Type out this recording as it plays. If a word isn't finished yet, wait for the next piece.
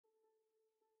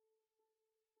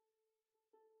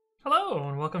Hello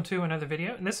and welcome to another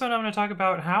video. In this one I'm going to talk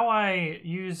about how I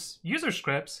use user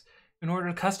scripts in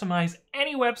order to customize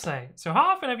any website. So how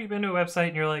often have you been to a website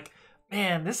and you're like,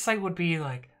 man, this site would be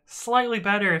like slightly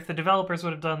better if the developers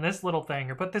would have done this little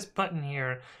thing or put this button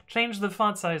here, change the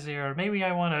font size here, or maybe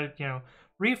I want to,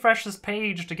 refresh this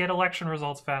page to get election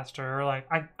results faster, or like,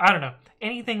 I don't know,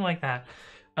 anything like that.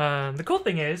 The cool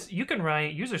thing is you can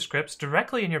write user scripts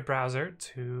directly in your browser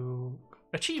to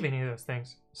achieve any of those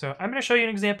things. So I'm going to show you an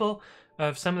example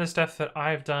of some of the stuff that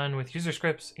I've done with user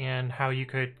scripts and how you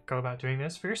could go about doing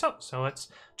this for yourself. So let's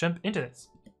jump into this.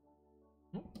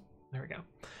 There we go.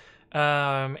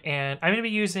 And I'm going to be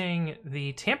using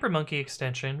the TamperMonkey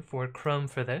extension for Chrome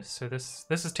for this. So this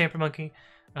is TamperMonkey.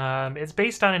 It's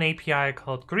based on an API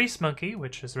called GreaseMonkey,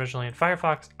 which is originally in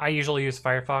Firefox. I usually use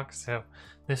Firefox, so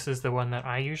this is the one that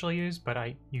I usually use, but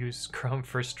I use Chrome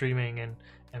for streaming and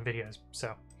videos.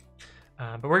 So,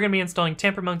 but we're going to be installing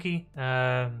TamperMonkey.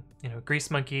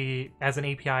 GreaseMonkey as an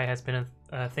API has been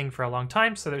a thing for a long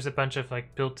time, so there's a bunch of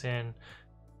like built-in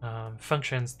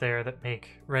functions there that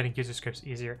make writing user scripts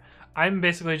easier. I'm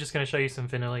basically just going to show you some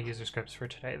vanilla user scripts for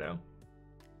today, though.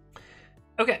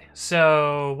 Okay,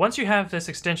 so once you have this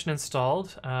extension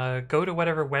installed, go to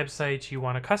whatever website you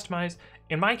want to customize.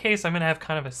 In my case, I'm going to have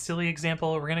kind of a silly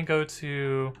example. We're going to go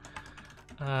to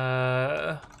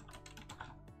a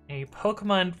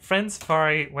Pokemon Friend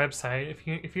Safari website.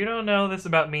 If you don't know this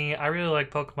about me, I really like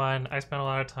Pokemon. I spend a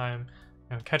lot of time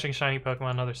catching shiny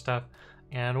Pokemon and other stuff.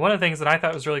 And one of the things that I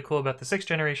thought was really cool about the 6th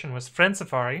generation was Friend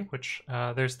Safari, which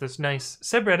there's this nice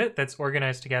subreddit that's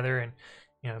organized together, and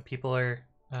people are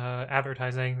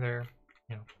advertising their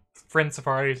friend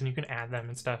safaris, and you can add them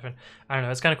and stuff, and I don't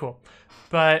know, it's kind of cool.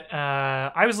 But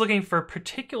I was looking for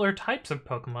particular types of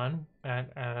Pokemon at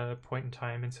a point in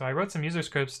time, and so I wrote some user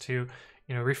scripts to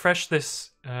refresh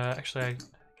this. Actually,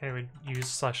 I would use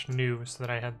 /new so that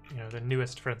I had the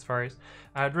newest friend safaris.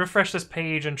 I'd refresh this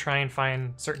page and try and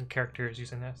find certain characters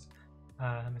using this.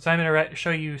 So I'm going to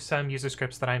show you some user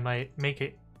scripts that I might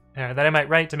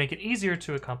write to make it easier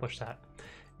to accomplish that.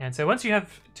 And so once you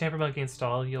have TamperMonkey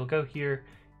installed, you'll go here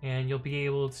and you'll be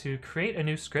able to create a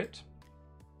new script.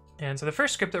 And so the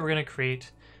first script that we're going to create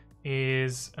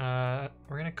is we're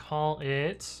going to call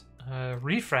it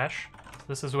refresh.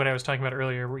 This is what I was talking about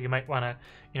earlier, where you might want to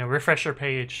refresh your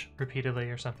page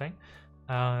repeatedly or something.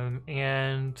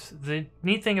 And the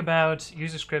neat thing about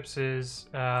user scripts is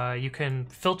you can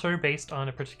filter based on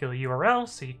a particular URL,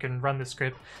 so you can run the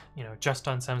script just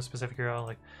on some specific URL.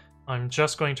 Like I'm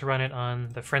just going to run it on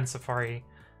the Friend Safari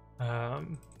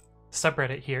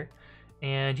subreddit here,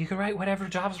 and you can write whatever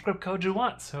JavaScript code you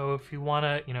want. So if you want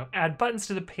to add buttons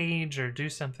to the page or do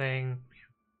something,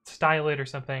 style it or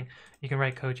something, you can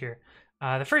write code here.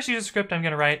 The first user script I'm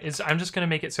going to write is I'm just going to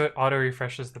make it so it auto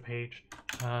refreshes the page,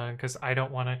 because I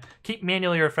don't want to keep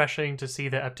manually refreshing to see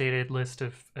the updated list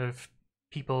of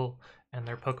people and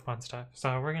their Pokemon stuff.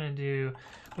 So we're going to do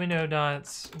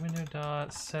window.set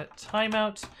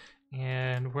timeout,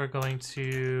 and we're going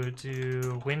to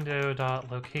do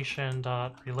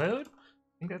window.location.reload.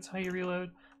 I think that's how you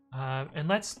reload. And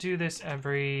let's do this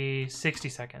every 60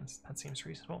 seconds. That seems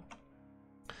reasonable.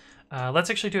 Let's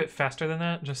actually do it faster than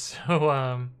that, just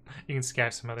so you can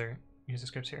scav some other user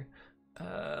scripts here.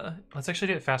 Let's actually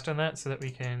do it faster than that so that we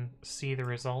can see the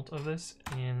result of this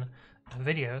in a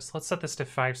video. So let's set this to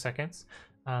 5 seconds.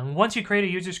 Once you create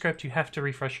a user script, you have to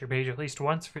refresh your page at least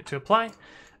once for it to apply.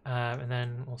 And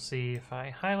then we'll see if I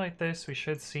highlight this, we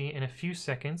should see in a few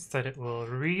seconds that it will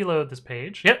reload this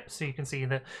page. Yep, so you can see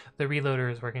that the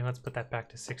reloader is working. Let's put that back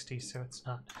to 60 so it's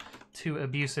not too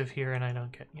abusive here and I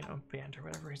don't get, banned or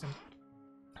whatever reason.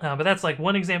 But that's like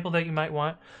one example that you might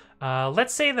want.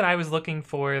 Let's say that I was looking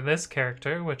for this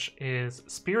character, which is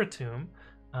Spiritomb.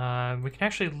 We can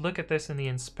actually look at this in the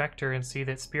inspector and see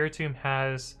that Spiritomb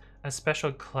has a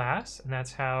special class, and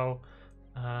that's how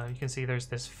you can see there's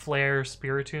this Flare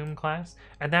Spiritomb class,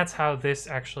 and that's how this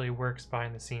actually works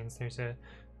behind the scenes. There's a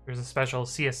special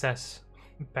CSS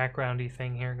backgroundy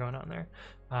thing here going on there.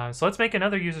 So let's make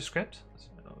another user script. So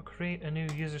create a new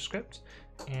user script,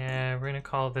 and we're going to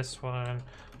call this one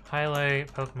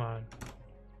highlight Pokemon.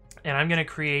 And I'm going to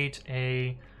create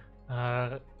a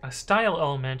style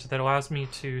element that allows me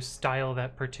to style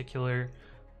that particular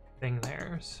thing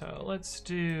there. So let's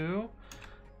do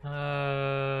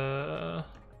let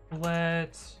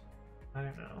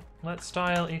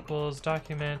style equals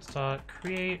document dot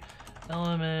create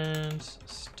element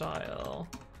style,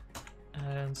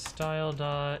 and style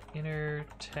dot inner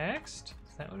text.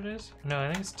 Is that what it is? No, I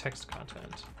think it's text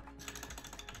content.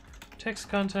 Text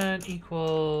content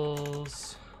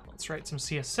equals, let's write some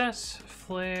CSS,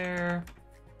 flare.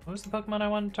 What was the Pokemon I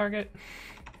wanted to target?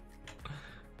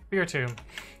 Spiritomb.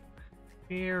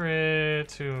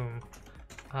 Spiritomb.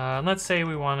 Let's say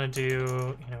we want to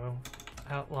do, you know,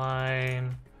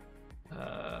 outline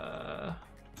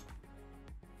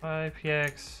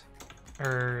 5px,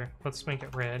 or let's make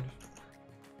it red.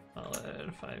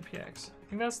 Solid 5px. I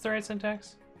think that's the right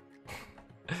syntax.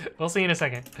 We'll see in a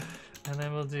second. And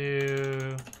then we'll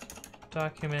do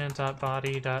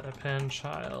document.body.append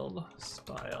child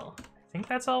style. I think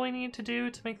that's all we need to do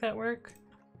to make that work.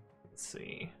 Let's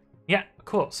see. Yeah,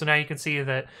 cool. So now you can see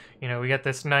that, you know, we get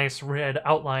this nice red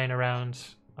outline around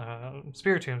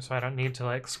Spiritomb, so I don't need to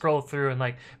like scroll through and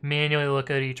like manually look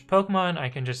at each Pokemon. I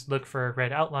can just look for a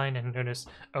red outline and notice,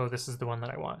 oh, this is the one that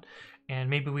I want. And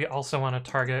maybe we also want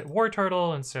to target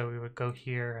Wartortle, and so we would go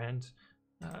here and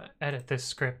edit this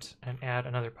script and add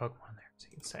another Pokemon there. So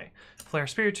you can say Flare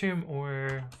Spiritomb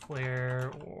or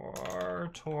Flare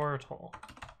Wartortle.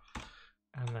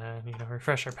 And then, you know,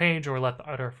 refresh our page or let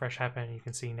the auto refresh happen. You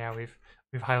can see now we've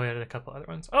highlighted a couple other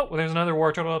ones. Oh, well, there's another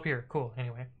Wartortle up here. Cool.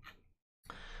 Anyway.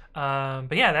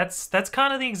 But yeah, that's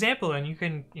kind of the example, and you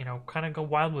can, you know, kind of go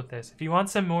wild with this. If you want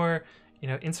some more, you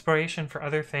know, inspiration for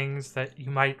other things that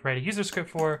you might write a user script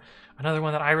for, another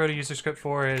one that I wrote a user script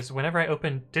for is whenever I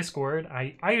open Discord,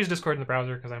 I use Discord in the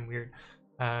browser because I'm weird.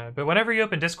 But whenever you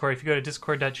open Discord, if you go to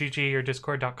discord.gg or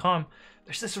discord.com,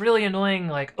 there's this really annoying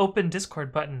like open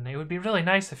Discord button. It would be really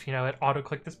nice if, you know, it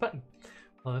auto-clicked this button.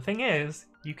 Well, the thing is,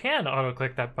 you can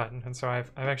auto-click that button, and so I've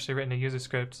actually written a user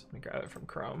script. Let me grab it from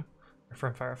Chrome or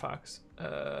from Firefox.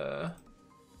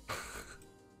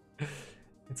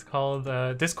 It's called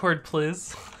Discord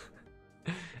Pliz.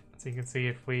 So you can see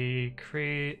if we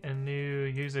create a new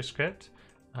user script,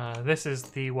 this is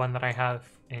the one that I have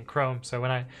in Chrome. So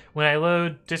when I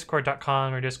load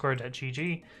discord.com or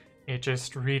discord.gg, it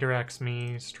just redirects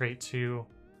me straight to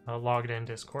a logged in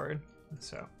Discord.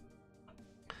 So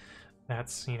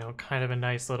that's, you know, kind of a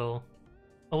nice little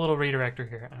redirector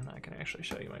here. I'm not gonna actually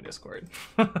show you my Discord.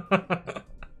 But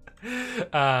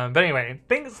anyway,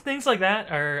 things like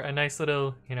that are a nice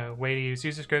little, you know, way to use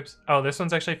user scripts. Oh, this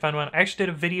one's actually a fun one. I actually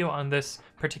did a video on this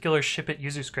particular ship it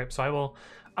user script, so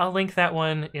I'll link that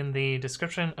one in the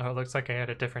description. Oh, it looks like I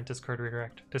had a different Discord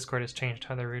redirect. Discord has changed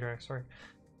how their redirects work.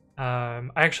 I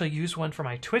actually use one for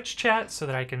my Twitch chat so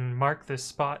that I can mark this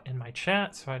spot in my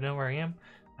chat so I know where I am.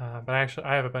 But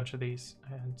I have a bunch of these,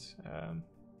 and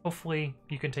hopefully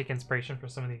you can take inspiration from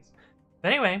some of these.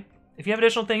 But anyway, if you have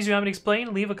additional things you want me to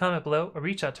explain, leave a comment below or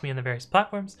reach out to me on the various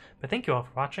platforms. But thank you all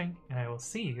for watching, and I will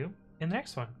see you in the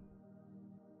next one.